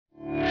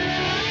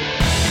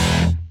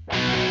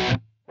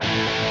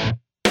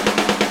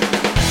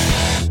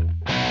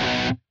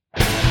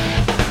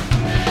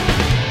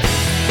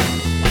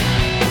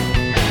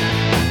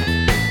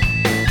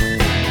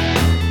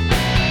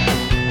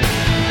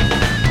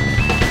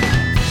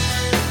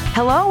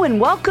Hello and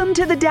welcome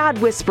to the Dad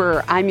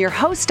Whisperer. I'm your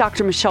host,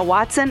 Dr. Michelle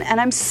Watson,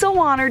 and I'm so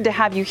honored to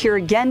have you here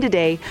again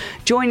today,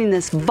 joining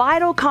this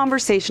vital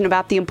conversation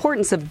about the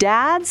importance of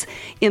dads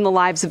in the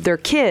lives of their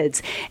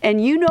kids.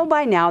 And you know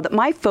by now that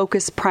my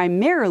focus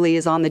primarily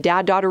is on the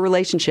dad-daughter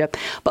relationship,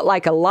 but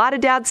like a lot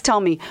of dads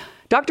tell me,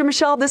 Dr.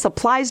 Michelle, this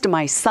applies to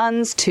my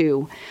sons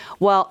too.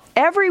 Well,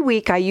 every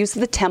week I use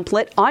the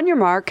template, on your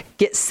mark,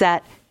 get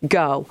set,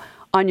 go.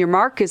 On your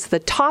mark is the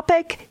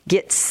topic,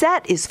 get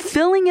set is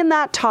filling in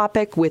that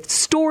topic with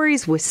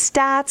stories, with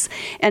stats,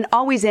 and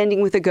always ending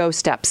with a go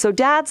step. So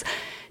dads,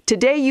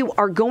 today you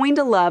are going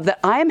to love that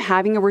I am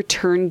having a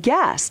return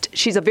guest.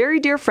 She's a very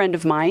dear friend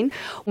of mine.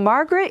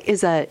 Margaret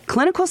is a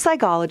clinical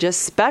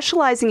psychologist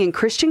specializing in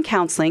Christian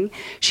counseling.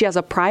 She has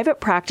a private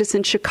practice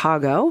in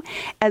Chicago,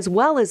 as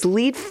well as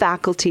lead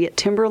faculty at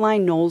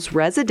Timberline Knolls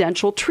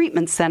Residential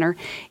Treatment Center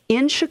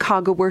in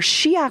Chicago, where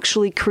she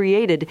actually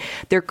created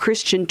their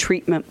Christian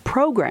treatment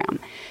program.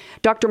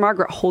 Dr.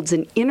 Margaret holds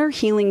an inner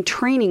healing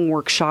training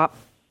workshop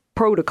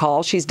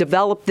protocol. She's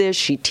developed this.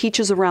 She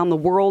teaches around the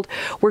world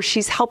where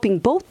she's helping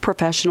both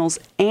professionals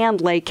and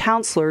lay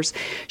counselors.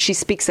 She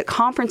speaks at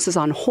conferences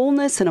on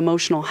wholeness and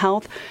emotional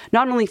health,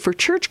 not only for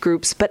church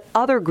groups, but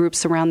other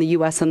groups around the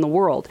U.S. and the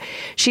world.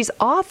 She's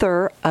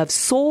author of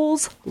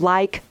Souls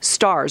Like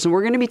Stars, and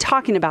we're going to be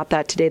talking about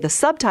that today. The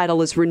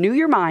subtitle is Renew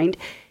Your Mind,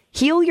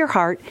 Heal Your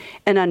Heart,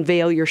 and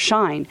Unveil Your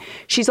Shine.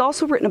 She's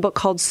also written a book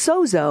called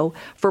Sozo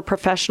for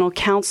professional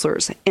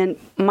counselors. And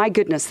my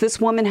goodness,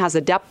 this woman has a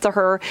depth to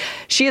her.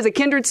 She is a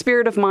kindred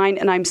spirit of mine,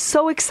 and I'm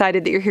so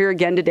excited that you're here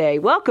again today.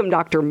 Welcome,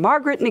 Dr.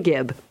 Margaret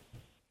Nagib.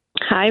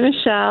 Hi,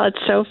 Michelle. It's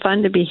so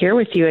fun to be here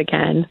with you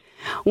again.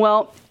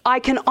 Well,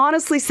 I can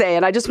honestly say,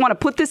 and I just want to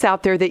put this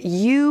out there, that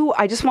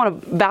I just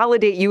want to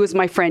validate you as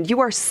my friend. You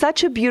are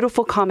such a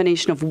beautiful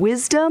combination of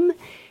wisdom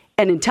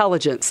and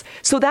intelligence.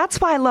 So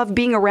that's why I love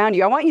being around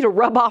you. I want you to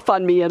rub off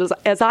on me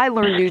as I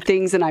learn new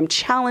things, and I'm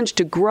challenged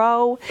to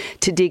grow,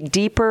 to dig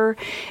deeper.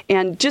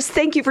 And just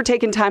thank you for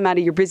taking time out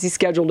of your busy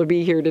schedule to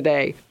be here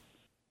today.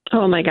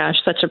 Oh my gosh,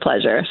 such a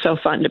pleasure. So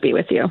fun to be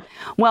with you.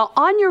 Well,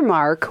 on your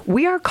mark,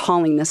 we are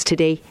calling this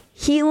today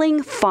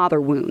Healing Father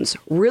Wounds.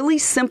 Really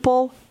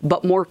simple,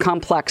 but more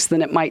complex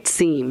than it might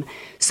seem.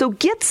 So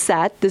get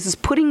set. This is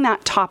putting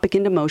that topic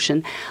into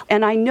motion.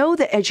 And I know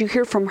that as you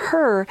hear from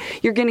her,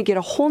 you're going to get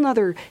a whole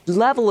nother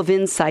level of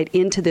insight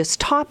into this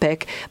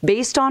topic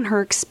based on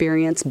her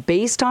experience,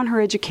 based on her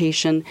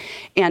education,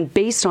 and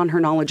based on her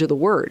knowledge of the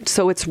Word.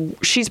 So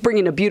she's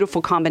bringing a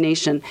beautiful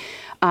combination,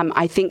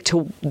 I think,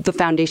 to the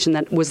foundation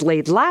that was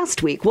laid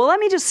last week. Well,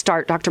 let me just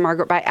start, Dr.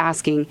 Margaret, by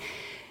asking,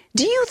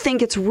 do you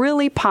think it's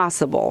really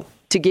possible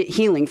to get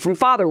healing from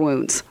father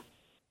wounds?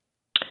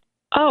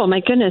 Oh, my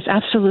goodness.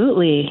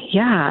 Absolutely.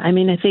 Yeah. I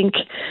mean, I think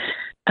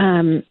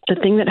the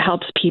thing that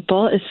helps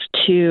people is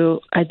to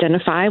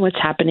identify what's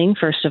happening,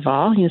 first of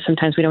all.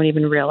 Sometimes we don't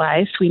even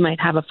realize we might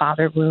have a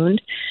father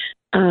wound.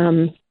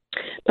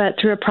 But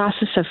through a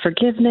process of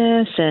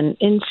forgiveness and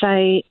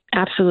insight,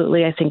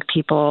 absolutely, I think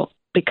people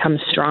become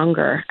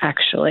stronger,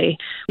 actually,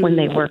 when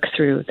they work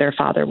through their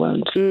father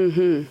wounds.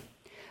 Mm-hmm.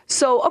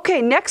 So,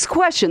 okay, next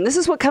question. This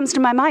is what comes to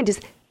my mind is,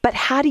 but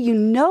how do you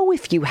know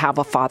if you have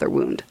a father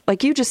wound?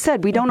 Like you just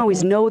said, we don't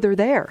always know they're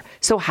there.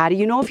 So how do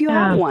you know if you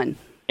have one?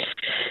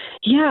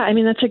 Yeah, I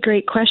mean, that's a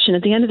great question.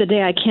 At the end of the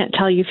day, I can't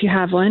tell you if you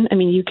have one. I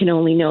mean, you can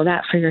only know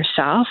that for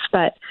yourself.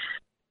 But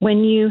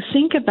when you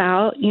think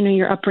about,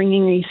 your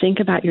upbringing, or you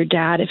think about your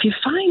dad, if you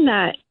find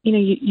that,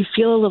 you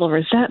feel a little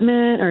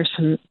resentment or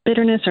some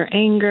bitterness or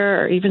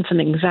anger or even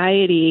some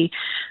anxiety,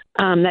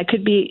 that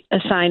could be a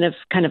sign of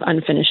kind of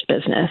unfinished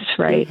business,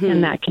 right? Mm-hmm.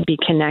 And that can be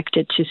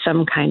connected to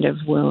some kind of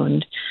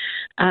wound.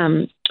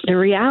 The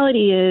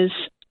reality is,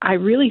 I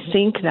really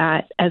think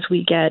that as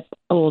we get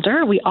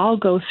older, we all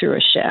go through a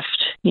shift.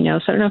 So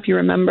I don't know if you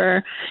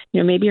remember,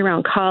 maybe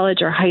around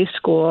college or high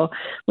school,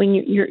 when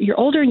you're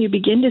older and you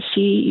begin to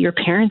see your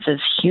parents as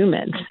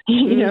humans.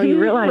 You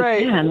realize,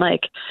 right. Man,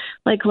 like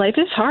life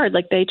is hard.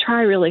 Like they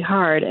try really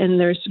hard, and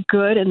there's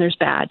good and there's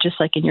bad, just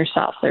like in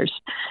yourself. There's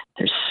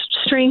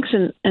strengths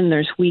and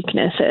there's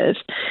weaknesses,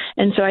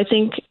 and so I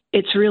think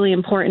it's really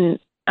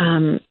important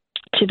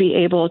to be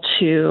able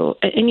to,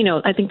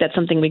 and I think that's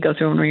something we go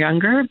through when we're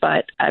younger,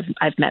 but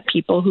I've met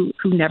people who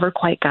never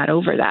quite got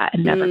over that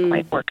and never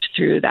quite worked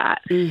through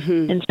that.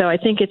 Mm-hmm. And so I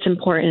think it's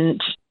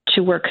important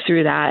to work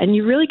through that. And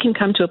you really can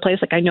come to a place,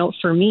 like I know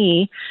for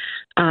me,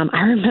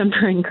 I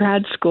remember in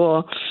grad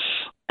school,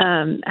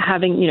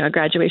 having, a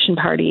graduation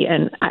party,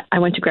 and I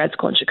went to grad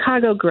school in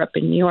Chicago, grew up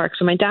in New York.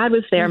 So my dad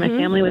was there, mm-hmm.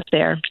 My family was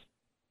there.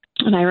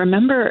 And I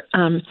remember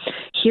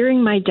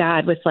hearing my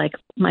dad with like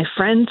my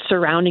friends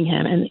surrounding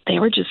him, and they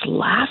were just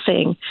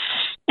laughing.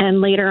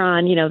 And later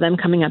on, them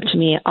coming up to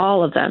me,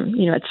 all of them,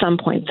 at some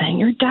point saying,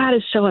 "Your dad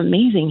is so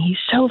amazing. He's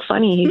so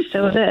funny. He's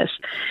so this."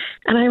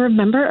 And I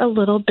remember a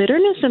little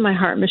bitterness in my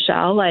heart,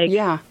 Michelle, like,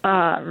 yeah,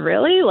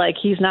 really? Like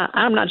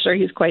I'm not sure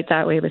he's quite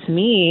that way with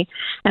me.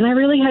 And I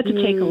really had to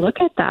take a look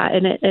at that.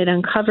 And it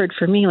uncovered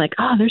for me, like,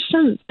 oh, there's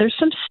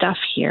some stuff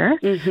here.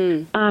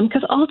 Mm-hmm.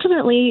 'Cause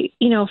ultimately,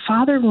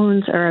 father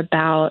wounds are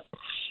about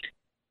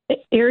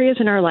areas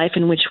in our life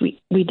in which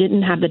we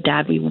didn't have the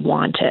dad we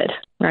wanted,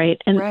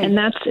 right? And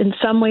that's in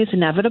some ways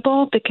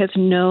inevitable because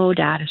no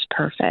dad is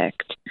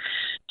perfect.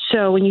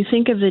 So when you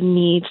think of the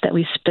needs that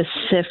we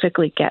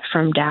specifically get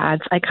from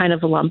dads, I kind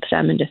of lump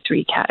them into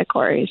 3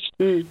 categories.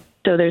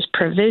 So there's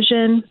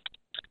provision,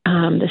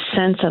 the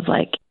sense of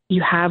like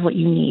you have what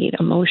you need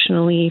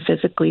emotionally,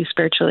 physically,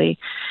 spiritually.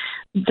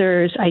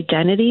 There's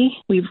identity.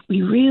 We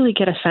really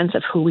get a sense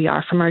of who we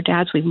are from our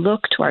dads. We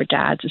look to our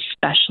dads,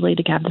 especially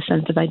to have the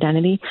sense of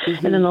identity.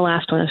 And then the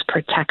last one is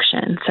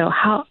protection. So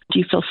how do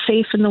you feel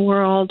safe in the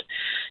world?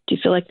 Do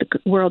you feel like the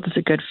world is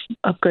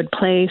a good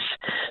place?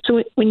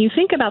 So when you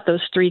think about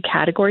those 3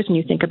 categories and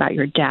you think about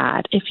your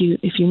dad, if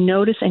you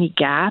notice any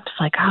gaps,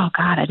 like, oh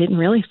God, I didn't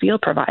really feel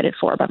provided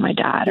for by my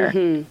dad, or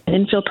I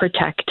didn't feel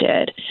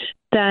protected,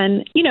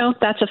 then,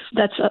 that's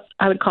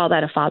I would call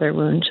that a father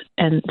wound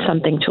and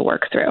something to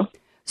work through.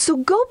 So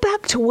go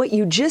back to what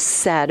you just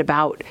said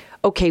about,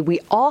 okay, we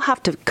all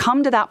have to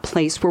come to that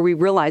place where we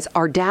realize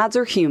our dads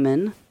are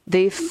human.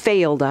 They've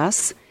failed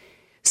us,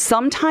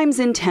 sometimes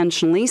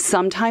intentionally,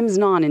 sometimes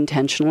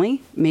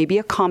non-intentionally, maybe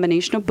a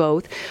combination of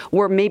both,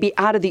 or maybe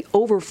out of the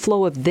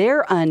overflow of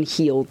their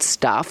unhealed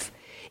stuff,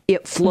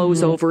 it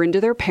flows over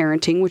into their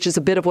parenting, which is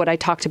a bit of what I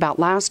talked about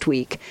last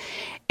week.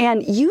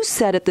 And you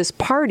said at this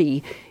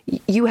party,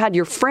 you had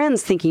your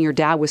friends thinking your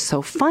dad was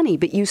so funny,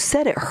 but you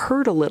said it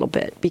hurt a little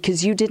bit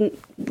because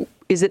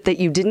is it that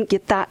you didn't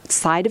get that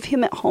side of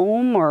him at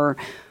home, or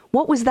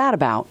what was that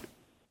about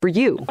for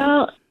you?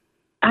 Well,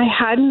 I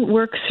hadn't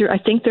worked through, I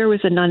think there was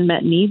an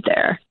unmet need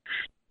there,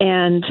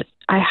 and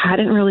I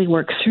hadn't really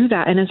worked through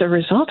that. And as a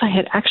result, I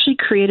had actually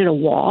created a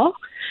wall.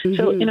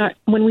 So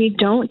when we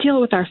don't deal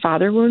with our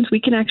father wounds,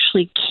 we can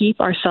actually keep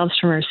ourselves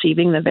from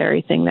receiving the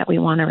very thing that we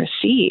want to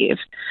receive.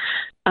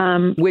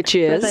 Which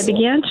is? As I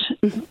began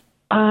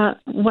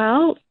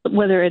to,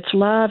 whether it's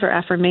love or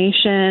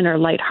affirmation or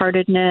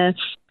lightheartedness,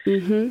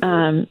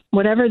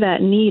 whatever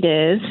that need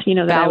is,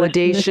 that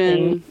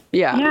validation,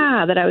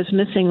 that I was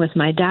missing with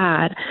my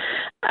dad.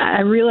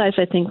 I realized,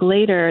 I think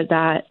later,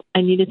 that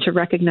I needed to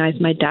recognize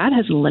my dad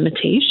has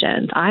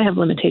limitations. I have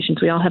limitations.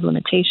 We all have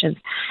limitations.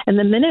 And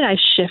the minute I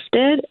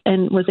shifted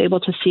and was able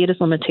to see it as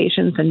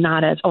limitations and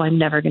not as, oh, I'm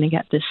never going to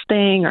get this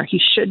thing, or he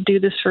should do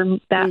this for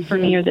that for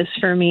me, or this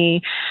for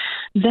me,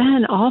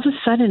 then all of a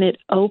sudden it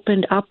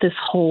opened up this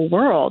whole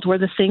world where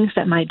the things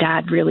that my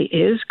dad really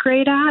is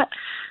great at,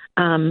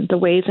 the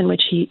ways in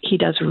which he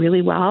does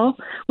really well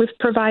with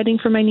providing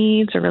for my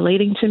needs or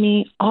relating to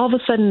me, all of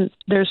a sudden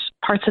there's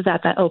parts of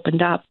that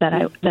opened up that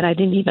I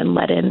didn't even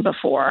let in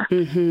before.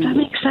 Does that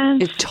make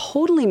sense? It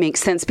totally makes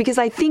sense, because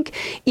I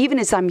think even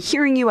as I'm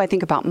hearing you, I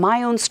think about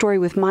my own story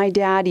with my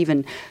dad,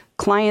 even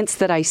clients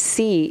that I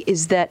see,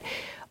 is that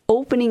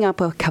opening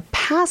up a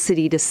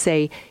capacity to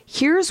say,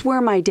 here's where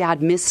my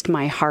dad missed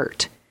my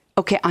heart.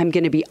 Okay, I'm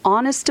going to be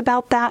honest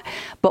about that,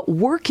 but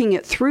working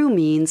it through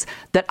means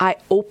that I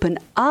open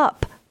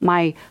up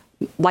my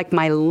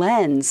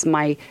lens,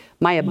 my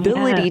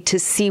ability to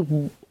see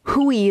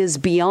who he is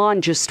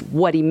beyond just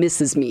what he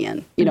misses me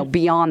in,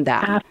 beyond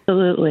that.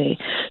 Absolutely.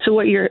 So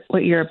what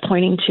you're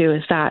pointing to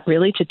is that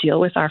really to deal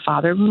with our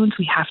father wounds,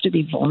 we have to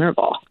be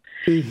vulnerable.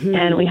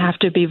 And we have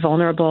to be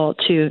vulnerable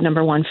to,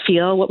 number one,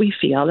 feel what we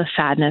feel, the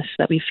sadness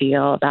that we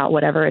feel about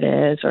whatever it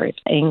is, or it's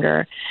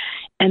anger.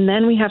 And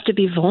then we have to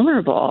be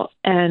vulnerable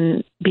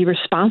and be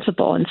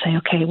responsible and say,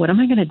 okay, what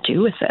am I going to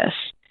do with this?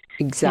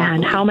 Exactly.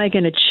 And how am I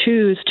going to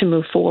choose to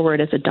move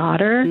forward as a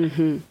daughter?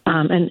 And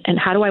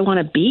how do I want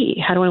to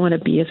be? How do I want to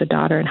be as a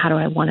daughter? And how do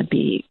I want to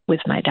be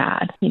with my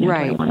dad? Do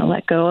I want to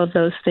let go of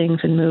those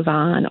things and move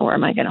on? Or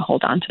am I going to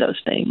hold on to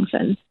those things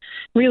and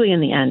really,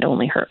 in the end,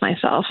 only hurt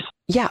myself?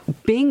 Yeah,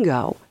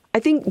 bingo. I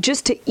think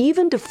just to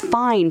even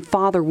define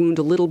father wound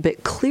a little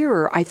bit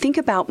clearer, I think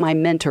about my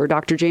mentor,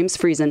 Dr. James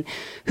Friesen,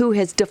 who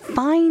has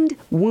defined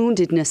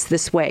woundedness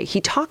this way.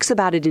 He talks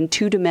about it in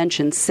 2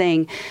 dimensions,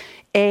 saying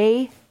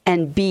A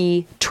and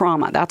B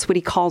trauma. That's what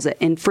he calls it.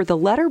 And for the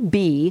letter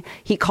B,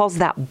 he calls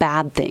that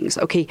bad things.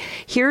 Okay,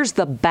 here's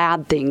the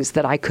bad things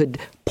that I could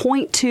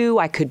point to,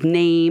 I could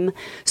name.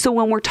 So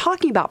when we're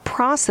talking about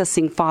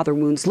processing father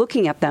wounds,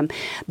 looking at them,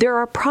 there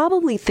are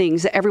probably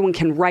things that everyone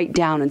can write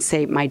down and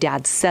say, my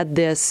dad said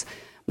this,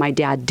 my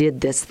dad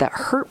did this, that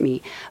hurt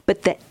me.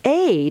 But the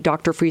A,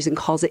 Dr. Friesen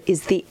calls it,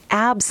 is the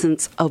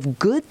absence of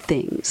good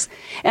things.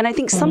 And I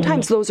think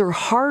sometimes those are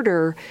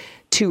harder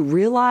to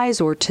realize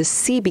or to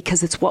see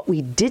because it's what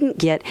we didn't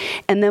get.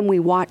 And then we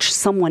watch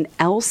someone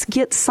else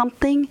get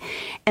something,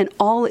 and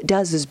all it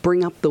does is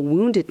bring up the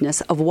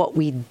woundedness of what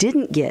we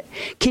didn't get.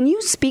 Can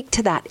you speak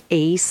to that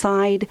A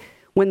side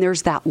when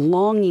there's that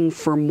longing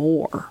for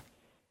more?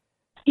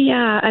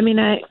 Yeah, I mean,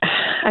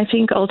 I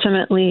think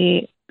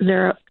ultimately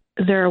there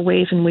are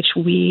ways in which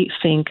we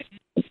think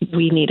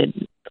we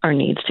needed our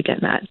needs to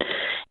get met.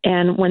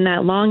 And when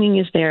that longing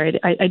is there,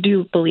 I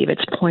do believe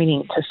it's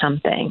pointing to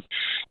something.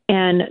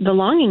 And the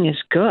longing is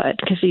good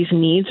because these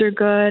needs are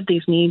good.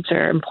 These needs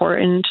are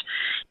important.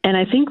 And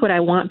I think what I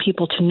want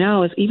people to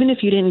know is even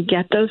if you didn't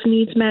get those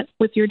needs met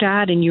with your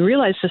dad and you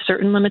realize the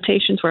certain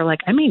limitations where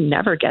like, I may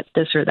never get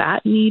this or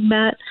that need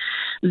met,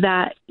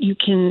 that you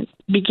can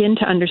begin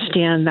to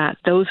understand that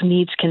those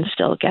needs can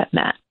still get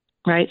met.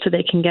 Right. So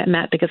they can get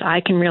met because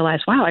I can realize,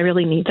 wow, I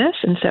really need this.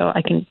 And so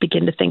I can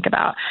begin to think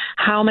about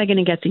how am I going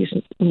to get these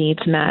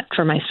needs met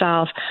for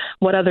myself?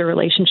 What other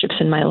relationships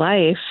in my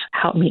life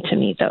help me to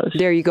meet those?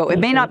 There you go. It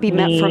may not be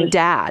met from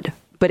dad,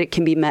 but it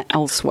can be met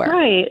elsewhere.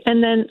 Right.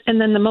 And then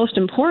the most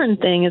important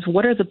thing is,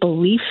 what are the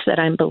beliefs that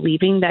I'm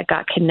believing that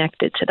got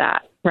connected to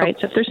that? Right.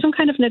 So if there's some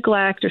kind of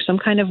neglect or some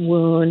kind of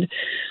wound,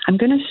 I'm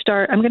going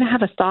to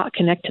have a thought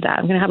connect to that.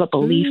 I'm going to have a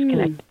belief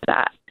connect to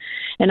that.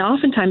 And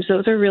oftentimes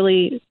those are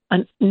really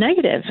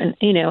negative, and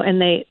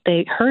and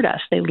they hurt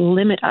us. They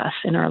limit us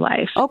in our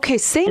life. Okay,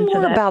 say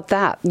more about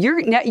that.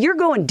 You're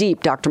going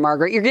deep, Dr.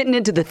 Margaret. You're getting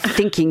into the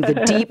thinking, the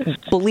deep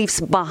beliefs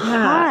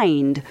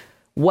behind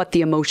what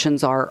the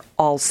emotions are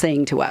all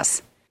saying to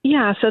us.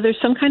 Yeah, so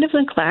there's some kind of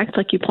neglect,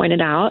 like you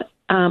pointed out,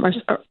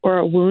 or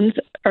a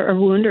wound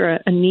or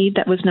a need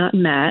that was not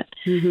met.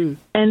 Mm-hmm.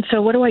 And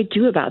so what do I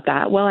do about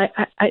that? Well,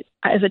 I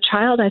as a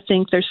child, I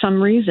think there's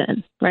some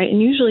reason, right?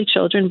 And usually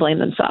children blame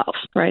themselves,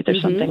 right?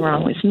 There's something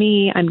wrong with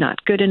me. I'm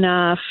not good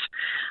enough.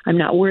 I'm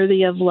not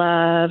worthy of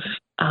love.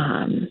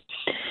 And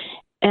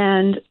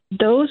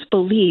those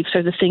beliefs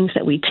are the things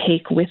that we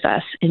take with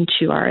us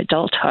into our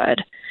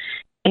adulthood.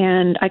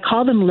 And I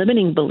call them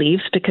limiting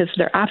beliefs because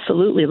they're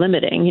absolutely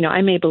limiting.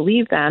 I may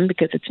believe them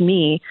because it's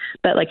me,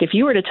 but like if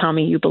you were to tell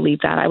me you believe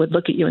that, I would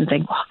look at you and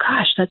think, well,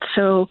 gosh, that's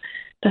so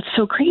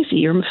crazy.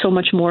 You're so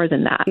much more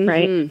than that,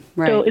 right?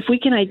 Right? So if we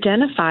can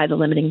identify the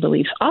limiting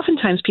beliefs,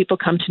 oftentimes people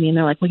come to me and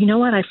they're like, well, you know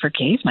what? I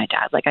forgave my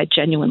dad. Like I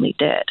genuinely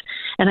did.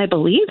 And I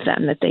believe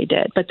them that they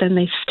did, but then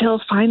they still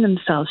find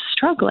themselves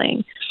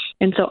struggling.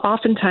 And so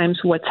oftentimes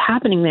what's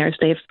happening there is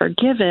they've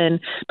forgiven,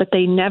 but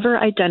they never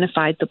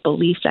identified the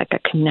belief that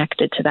got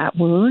connected to that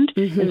wound.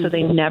 And so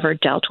they never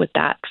dealt with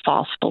that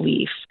false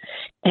belief.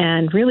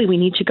 And really, we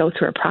need to go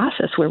through a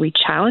process where we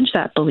challenge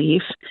that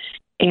belief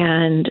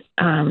and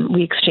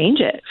we exchange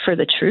it for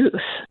the truth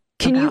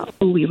about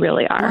who we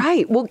really are.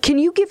 Right. Well, can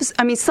you give us,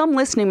 some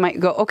listening might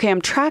go, okay,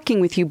 I'm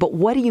tracking with you, but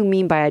what do you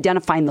mean by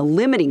identifying the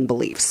limiting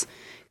beliefs?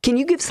 Can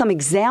you give some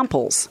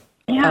examples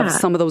of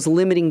some of those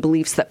limiting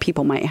beliefs that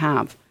people might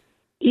have?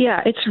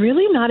 Yeah, it's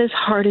really not as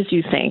hard as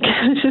you think.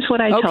 This is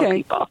what I tell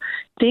people.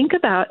 Think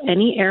about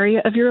any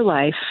area of your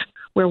life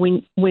where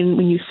when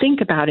you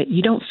think about it,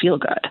 you don't feel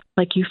good.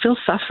 Like you feel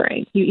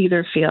suffering. You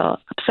either feel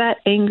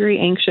upset, angry,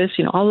 anxious,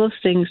 all those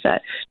things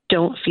that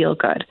don't feel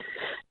good.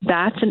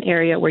 That's an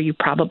area where you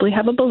probably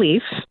have a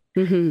belief,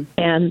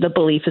 and the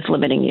belief is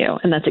limiting you.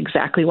 And that's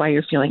exactly why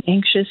you're feeling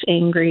anxious,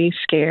 angry,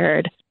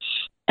 scared.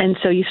 And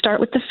so you start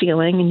with the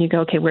feeling and you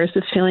go, okay, where's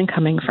this feeling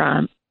coming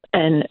from?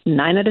 And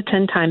 9 out of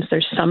 10 times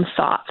there's some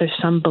thought, there's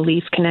some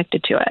belief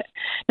connected to it.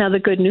 Now, the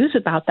good news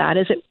about that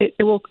is it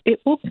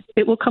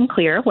will come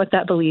clear what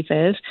that belief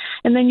is,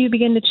 and then you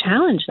begin to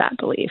challenge that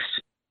belief.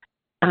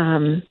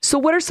 So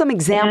what are some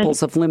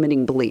examples of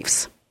limiting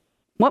beliefs?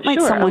 What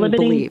might someone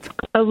believe?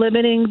 A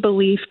limiting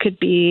belief could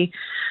be,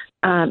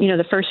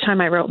 the first time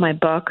I wrote my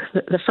book,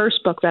 the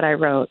first book that I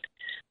wrote,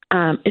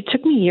 it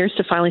took me years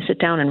to finally sit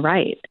down and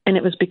write. And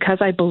it was because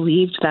I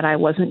believed that it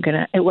wasn't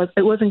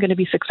going to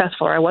be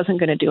successful, or I wasn't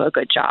going to do a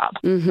good job.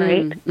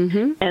 Right.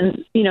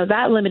 And,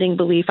 that limiting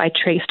belief I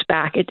traced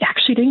back. It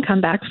actually didn't come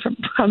back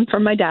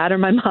from my dad or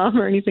my mom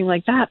or anything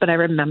like that. But I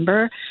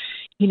remember,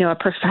 a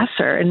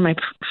professor in my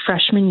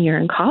freshman year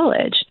in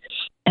college.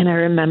 And I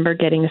remember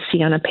getting a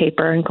C on a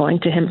paper and going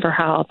to him for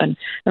help. And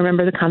I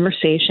remember the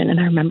conversation. And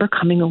I remember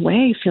coming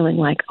away feeling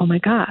like, oh, my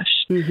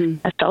gosh,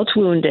 I felt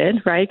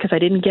wounded, right? Because I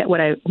didn't get what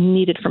I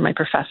needed from my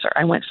professor.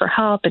 I went for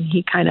help, and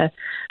he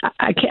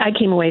I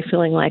came away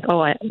feeling like,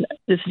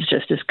 this is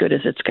just as good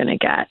as it's going to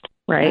get,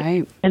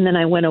 right? And then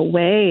I went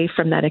away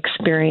from that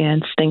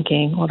experience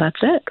thinking, well, that's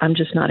it. I'm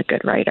just not a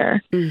good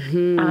writer.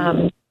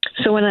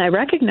 So when I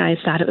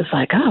recognized that, it was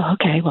like, oh,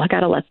 okay, well, I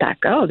got to let that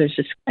go.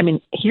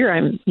 Here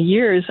I'm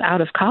years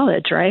out of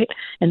college, right?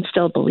 And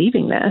still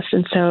believing this.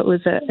 And so it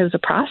was a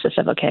process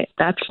of, okay,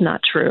 that's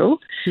not true.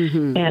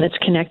 And it's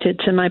connected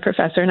to my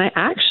professor. And I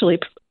actually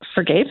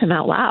forgave him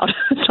out loud.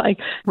 It's like,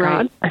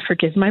 God, I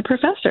forgive my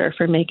professor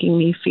for making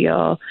me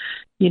feel,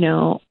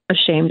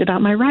 ashamed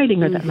about my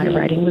writing, or that my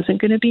writing wasn't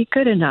going to be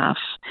good enough.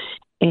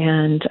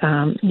 And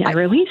I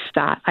released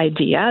that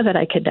idea that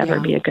I could never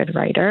be a good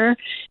writer.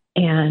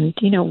 And,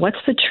 what's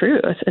the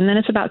truth? And then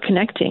it's about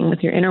connecting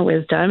with your inner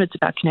wisdom. It's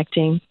about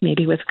connecting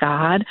maybe with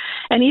God,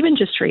 and even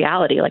just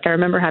reality. Like I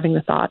remember having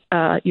the thought,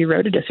 you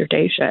wrote a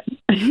dissertation.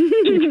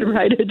 You can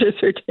write a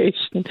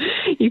dissertation.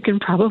 You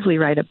can probably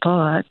write a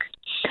book.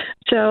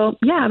 So,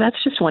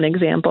 that's just one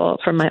example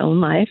from my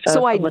own life of a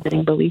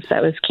limiting belief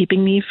that was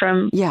keeping me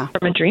from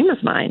a dream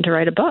of mine to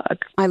write a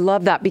book. I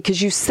love that,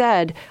 because you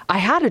said, I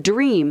had a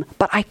dream,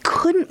 but I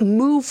couldn't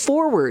move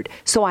forward,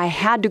 so I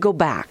had to go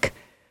back.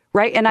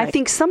 Right. And I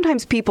think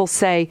sometimes people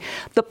say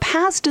the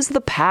past is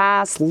the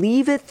past,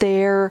 leave it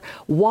there.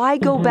 Why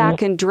go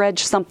back and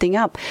dredge something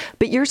up?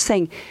 But you're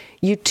saying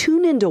you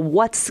tune into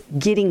what's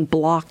getting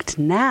blocked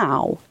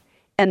now,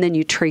 and then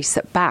you trace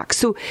it back.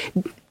 So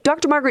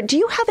Dr. Margaret, do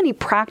you have any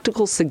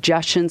practical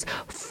suggestions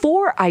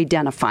for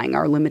identifying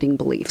our limiting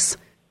beliefs?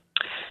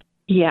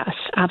 Yes,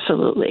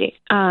 absolutely.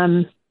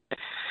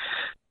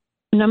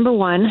 Number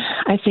one,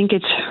 I think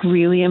it's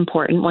really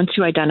important once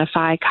you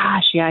identify,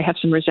 gosh, yeah, I have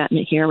some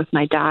resentment here with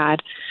my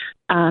dad,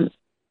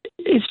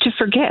 is to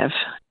forgive.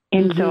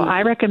 And so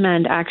I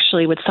recommend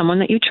actually with someone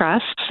that you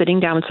trust,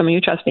 sitting down with someone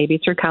you trust, maybe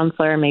it's your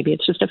counselor, maybe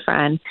it's just a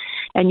friend,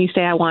 and you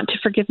say, I want to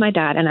forgive my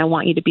dad and I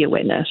want you to be a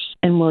witness.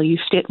 And will you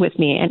sit with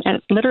me? And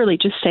literally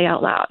just say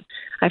out loud,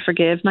 I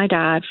forgive my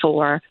dad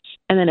for,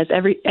 and then it's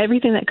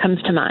everything that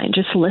comes to mind,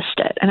 just list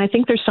it. And I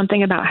think there's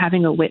something about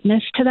having a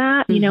witness to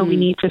that. You know, we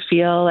need to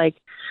feel like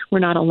we're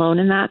not alone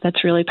in that.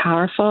 That's really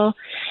powerful.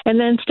 And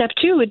then step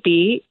 2 would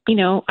be,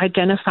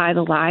 identify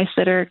the lies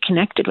that are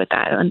connected with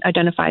that and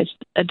identify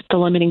the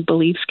limiting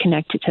beliefs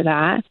connected to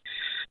that.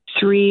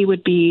 3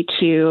 would be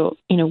to,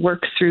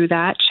 work through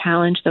that,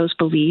 challenge those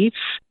beliefs,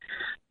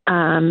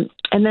 and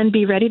then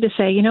be ready to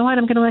say, you know what,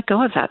 I'm going to let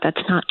go of that.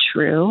 That's not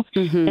true.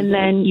 And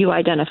then you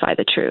identify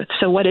the truth.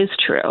 So what is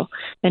true?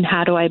 And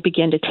how do I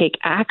begin to take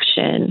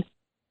action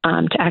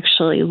to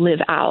actually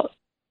live out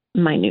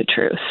my new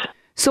truth?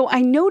 So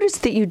I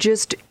noticed that you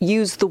just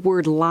used the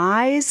word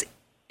lies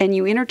and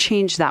you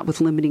interchange that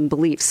with limiting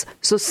beliefs.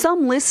 So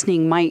some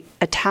listening might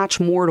attach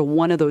more to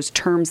one of those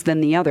terms than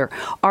the other.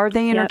 Are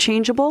they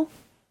interchangeable?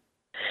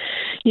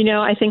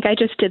 I think I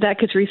just did that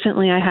because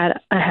recently I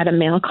had a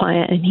male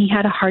client and he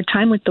had a hard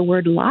time with the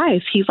word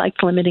lies. He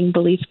liked limiting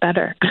beliefs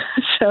better.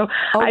 So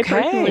I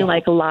personally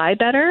like lie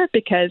better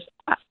because,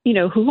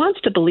 who wants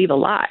to believe a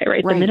lie,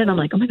 right? The minute I'm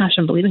like, oh my gosh,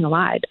 I'm believing a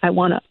lie, it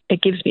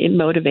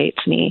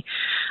motivates me.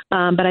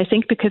 But I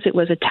think because it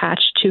was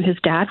attached to his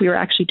dad, we were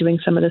actually doing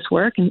some of this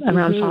work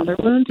around father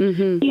wounds.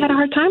 He had a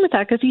hard time with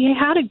that because he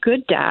had a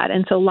good dad.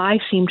 And so lie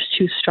seemed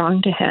too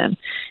strong to him.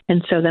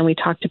 And so then we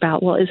talked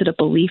about, well, is it a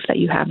belief that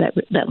you have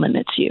that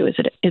limits you? Is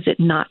it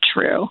not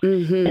true?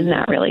 And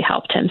that really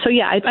helped him. So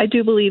yeah, I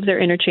do believe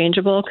they're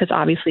interchangeable because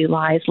obviously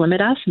lies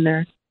limit us and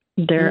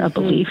they're a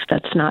belief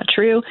that's not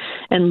true.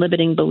 And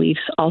limiting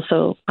beliefs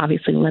also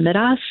obviously limit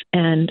us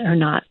and are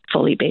not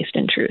fully based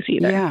in truth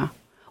either. Yeah.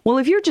 Well,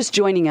 if you're just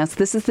joining us,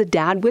 this is the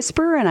Dad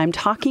Whisperer, and I'm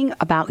talking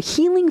about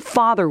healing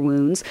father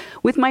wounds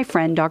with my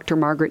friend, Dr.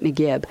 Margaret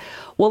Nagib.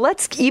 Well,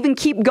 let's even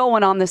keep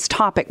going on this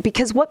topic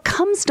because what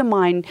comes to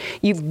mind,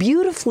 you've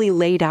beautifully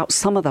laid out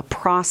some of the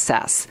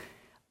process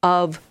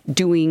of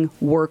doing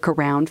work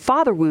around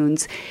father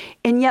wounds.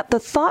 And yet the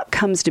thought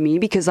comes to me,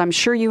 because I'm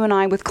sure you and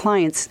I with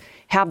clients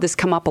have this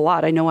come up a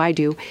lot, I know I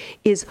do,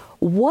 is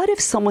what if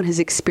someone has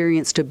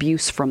experienced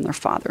abuse from their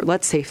father?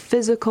 Let's say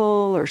physical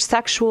or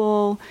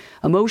sexual,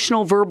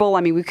 emotional, verbal. I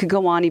mean, we could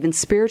go on, even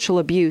spiritual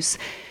abuse,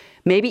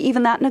 maybe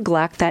even that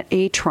neglect, that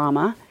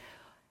trauma.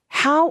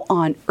 How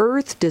on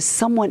earth does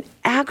someone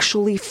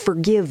actually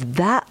forgive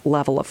that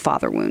level of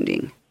father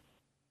wounding?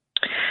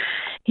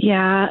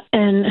 Yeah.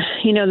 And,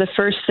 the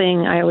first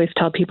thing I always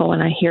tell people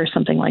when I hear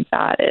something like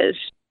that is,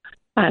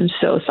 I'm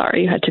so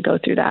sorry you had to go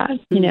through that.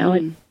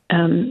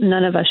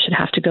 None of us should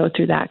have to go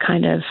through that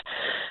kind of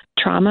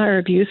trauma or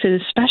abuse,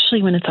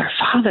 especially when it's our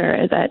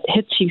father that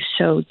hits you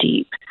so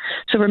deep.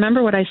 So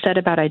remember what I said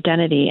about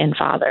identity in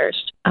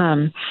fathers.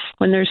 When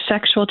there's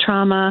sexual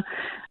trauma,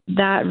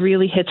 that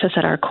really hits us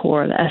at our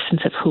core. The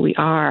essence of who we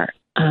are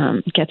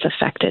gets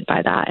affected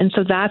by that. And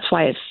so that's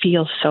why it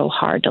feels so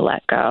hard to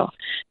let go,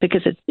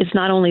 because it's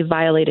not only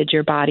violated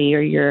your body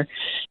or your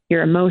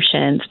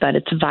emotions, but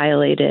it's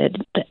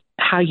violated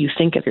how you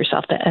think of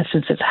yourself, the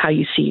essence of how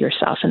you see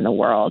yourself in the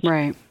world.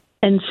 Right.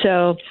 And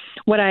so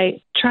what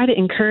I try to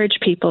encourage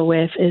people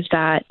with is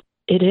that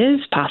it is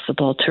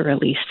possible to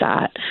release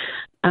that.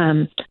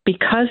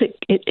 Because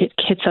it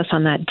hits us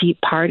on that deep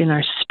part in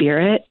our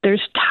spirit,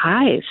 there's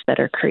ties that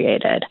are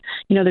created.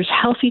 There's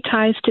healthy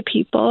ties to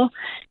people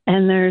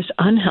and there's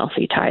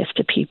unhealthy ties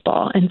to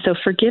people. And so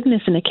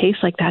forgiveness in a case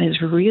like that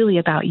is really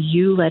about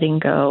you letting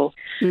go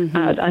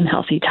of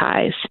unhealthy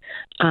ties.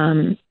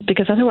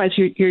 Because otherwise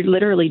you're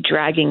literally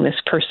dragging this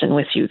person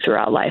with you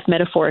throughout life,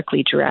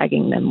 metaphorically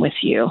dragging them with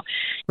you.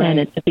 Right. And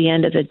at the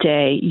end of the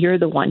day, you're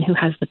the one who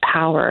has the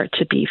power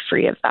to be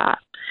free of that.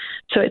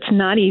 So it's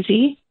not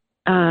easy.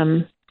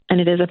 And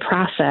it is a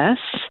process,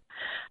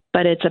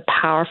 but it's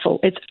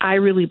I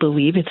really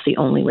believe it's the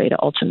only way to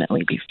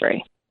ultimately be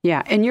free.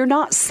 Yeah. And you're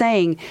not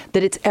saying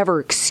that it's ever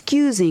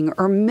excusing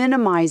or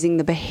minimizing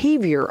the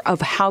behavior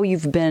of how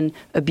you've been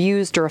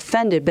abused or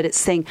offended, but it's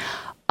saying,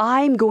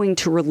 I'm going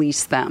to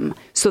release them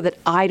so that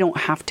I don't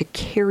have to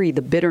carry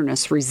the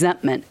bitterness,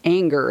 resentment,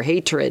 anger,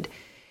 hatred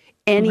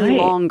any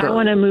longer. I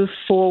want to move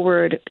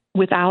forward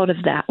without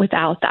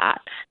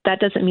that. That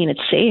doesn't mean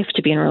it's safe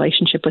to be in a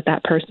relationship with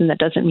that person. That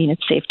doesn't mean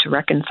it's safe to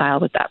reconcile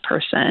with that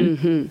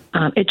person.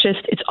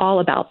 It's all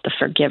about the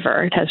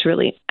forgiver. It has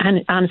really,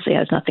 and honestly,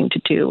 has nothing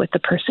to do with the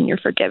person you're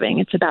forgiving.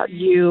 It's about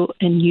you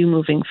and you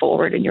moving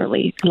forward in your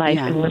life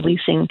and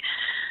releasing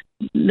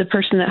the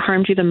person that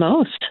harmed you the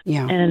most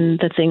and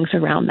the things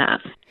around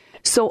that.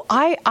 So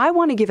I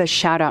want to give a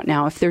shout out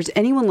now. If there's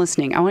anyone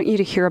listening, I want you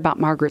to hear about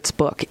Margaret's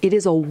book. It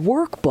is a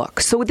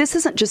workbook. So this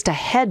isn't just a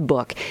head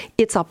book.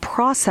 It's a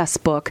process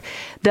book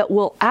that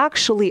will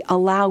actually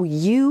allow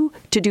you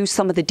to do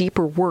some of the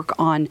deeper work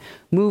on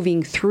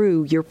moving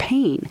through your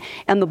pain.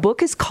 And the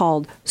book is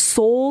called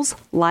Souls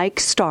Like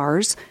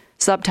Stars.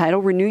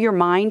 Subtitle, Renew Your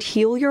Mind,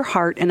 Heal Your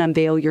Heart, and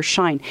Unveil Your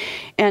Shine.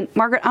 And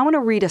Margaret, I want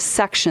to read a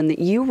section that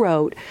you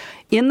wrote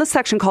in the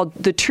section called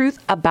The Truth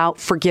About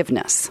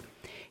Forgiveness.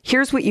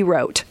 Here's what you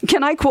wrote.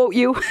 Can I quote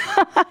you?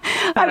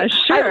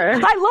 Sure.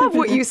 I love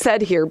what you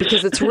said here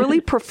because it's really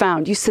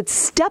profound. You said,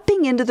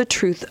 stepping into the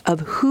truth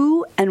of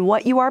who and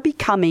what you are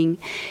becoming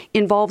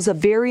involves a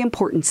very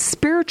important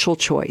spiritual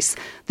choice,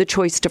 the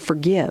choice to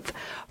forgive.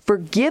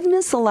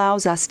 Forgiveness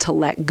allows us to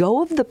let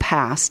go of the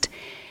past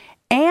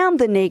and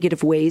the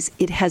negative ways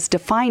it has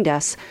defined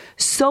us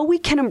so we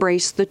can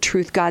embrace the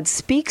truth God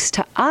speaks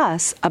to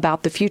us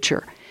about the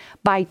future.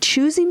 By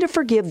choosing to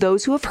forgive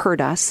those who have hurt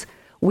us,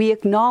 we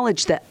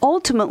acknowledge that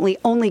ultimately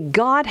only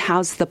God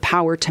has the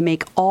power to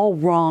make all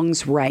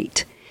wrongs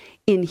right.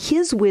 In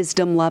His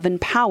wisdom, love, and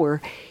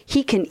power,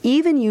 He can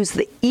even use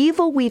the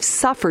evil we've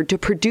suffered to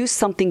produce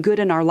something good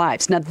in our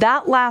lives. Now,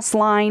 that last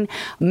line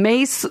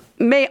may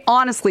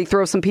honestly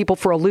throw some people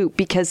for a loop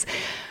because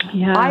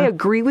I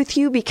agree with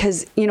you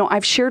because,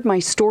 I've shared my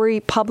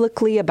story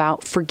publicly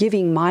about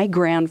forgiving my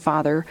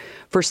grandfather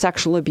for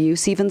sexual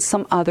abuse, even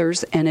some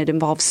others, and it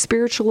involves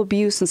spiritual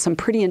abuse and some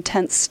pretty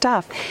intense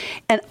stuff.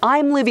 And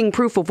I'm living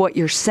proof of what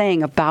you're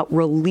saying about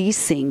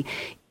releasing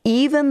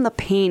even the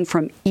pain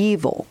from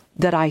evil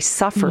that I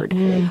suffered.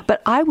 Mm-hmm.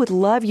 But I would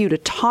love you to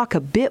talk a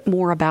bit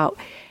more about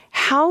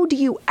how do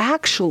you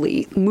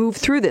actually move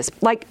through this?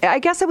 Like, I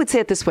guess I would say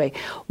it this way.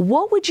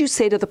 What would you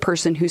say to the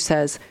person who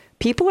says,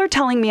 people are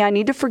telling me I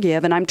need to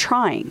forgive and I'm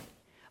trying,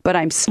 but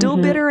I'm still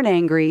bitter and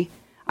angry.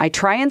 I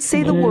try and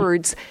say the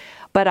words,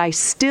 but I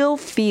still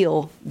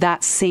feel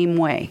that same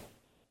way.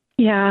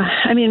 Yeah.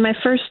 I mean, my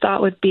first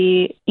thought would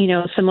be,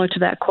 similar to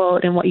that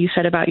quote and what you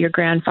said about your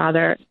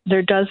grandfather,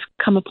 there does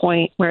come a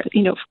point where,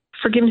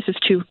 forgiveness is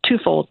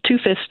twofold,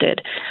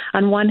 two-fisted.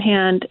 On one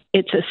hand,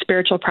 it's a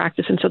spiritual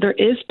practice, and so there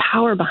is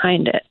power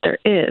behind it. There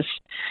is.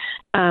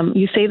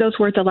 You say those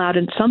words aloud,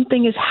 and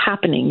something is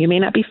happening. You may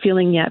not be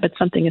feeling yet, but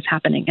something is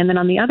happening. And then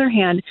on the other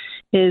hand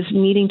is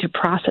needing to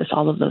process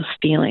all of those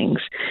feelings.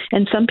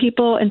 And some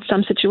people in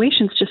some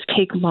situations just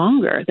take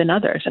longer than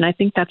others, and I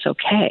think that's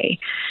okay.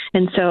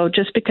 And so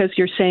just because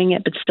you're saying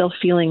it but still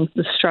feeling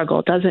the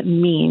struggle doesn't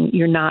mean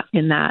you're not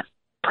in that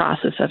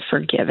process of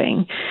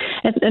forgiving.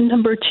 And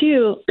number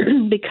two,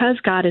 because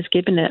God has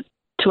given it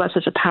to us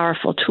as a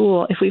powerful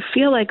tool, if we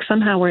feel like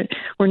somehow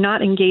we're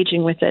not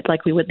engaging with it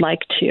like we would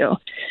like to,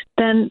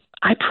 then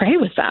I pray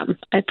with them.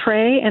 I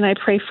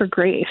pray for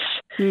grace.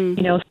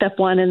 Mm-hmm. Step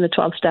 1 in the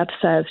 12 steps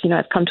says,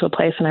 I've come to a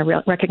place and I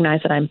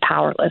recognize that I'm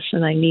powerless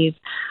and I need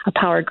a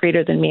power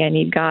greater than me. I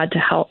need God to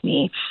help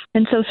me.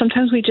 And so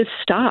sometimes we just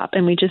stop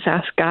and we just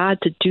ask God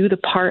to do the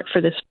part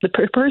for this. The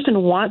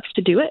person wants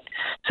to do it.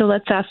 So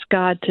let's ask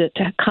God to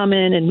come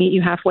in and meet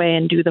you halfway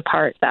and do the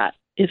part that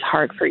is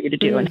hard for you to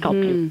do and help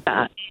you with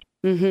that.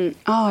 Mm-hmm.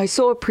 Oh, I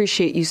so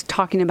appreciate you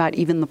talking about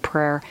even the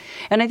prayer.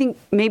 And I think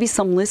maybe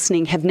some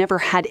listening have never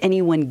had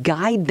anyone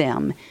guide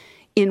them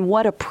in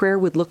what a prayer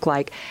would look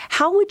like.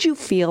 How would you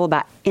feel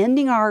about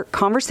ending our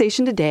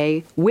conversation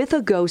today with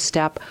a go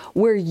step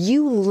where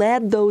you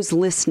led those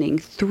listening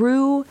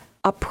through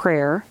a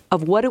prayer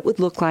of what it would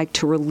look like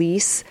to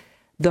release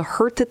the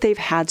hurt that they've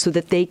had so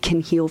that they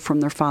can heal from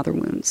their father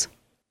wounds?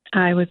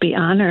 I would be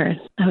honored.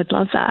 I would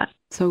love that.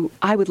 So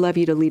I would love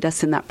you to lead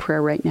us in that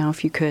prayer right now,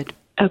 if you could.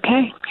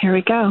 Okay, here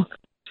we go.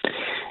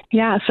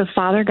 Yeah, so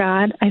Father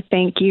God, I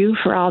thank you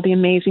for all the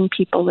amazing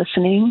people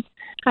listening.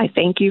 I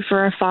thank you for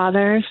our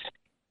fathers,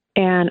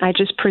 and I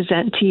just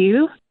present to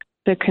you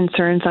the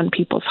concerns on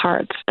people's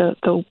hearts,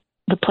 the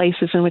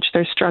places in which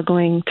they're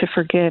struggling to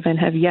forgive and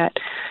have yet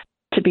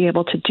to be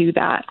able to do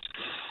that.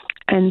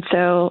 And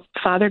so,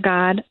 Father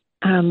God,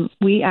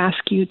 we ask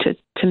you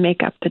to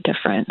make up the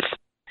difference.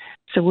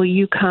 So will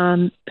you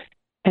come,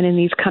 and in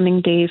these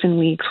coming days and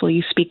weeks, will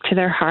you speak to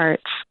their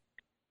hearts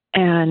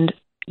and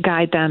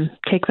guide them,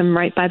 take them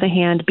right by the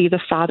hand, be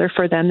the father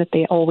for them that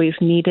they always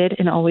needed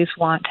and always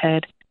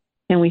wanted.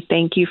 And we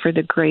thank you for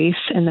the grace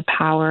and the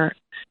power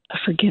of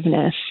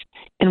forgiveness.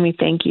 And we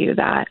thank you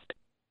that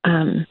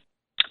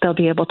they'll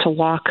be able to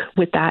walk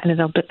with that, and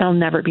they'll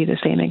never be the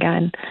same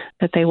again,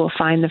 that they will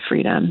find the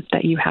freedom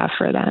that you have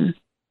for them.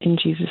 In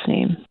Jesus'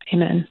 name,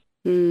 amen.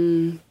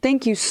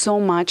 Thank you so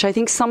much. I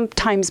think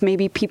sometimes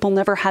maybe people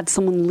never had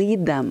someone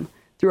lead them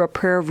through a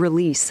prayer of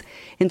release.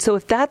 And so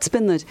if that's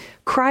been the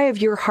cry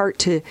of your heart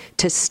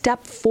to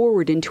step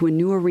forward into a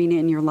new arena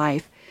in your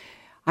life,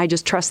 I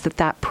just trust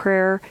that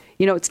prayer,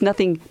 it's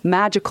nothing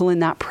magical in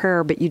that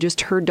prayer, but you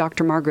just heard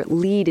Dr. Margaret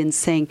lead in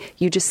saying,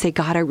 you just say,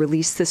 God, I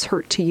release this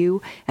hurt to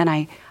you, and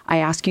I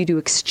ask you to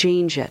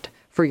exchange it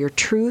for your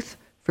truth,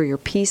 for your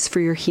peace,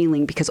 for your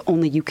healing, because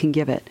only you can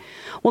give it.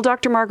 Well,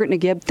 Dr. Margaret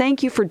Nagib,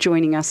 thank you for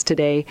joining us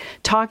today,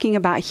 talking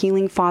about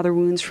healing father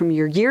wounds from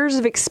your years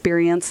of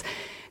experience.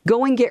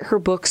 Go and get her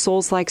book,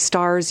 Souls Like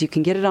Stars. You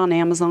can get it on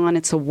Amazon.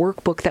 It's a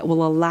workbook that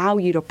will allow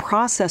you to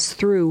process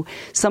through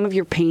some of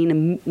your pain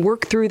and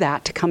work through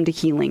that to come to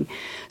healing.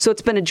 So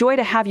it's been a joy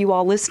to have you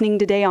all listening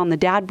today on The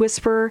Dad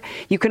Whisperer.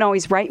 You can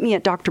always write me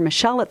at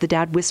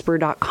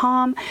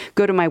drmichelle@thedadwhisperer.com.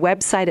 Go to my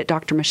website at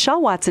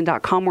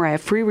drmichellewatson.com where I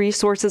have free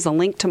resources, a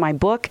link to my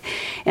book.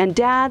 And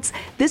dads,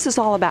 this is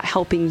all about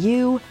helping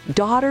you.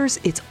 Daughters,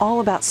 it's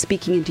all about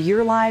speaking into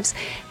your lives,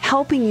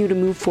 helping you to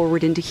move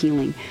forward into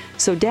healing.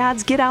 So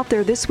dads, get out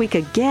there this week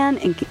again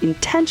and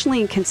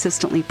intentionally and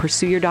consistently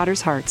pursue your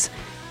daughters' hearts.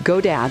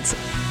 Go dads.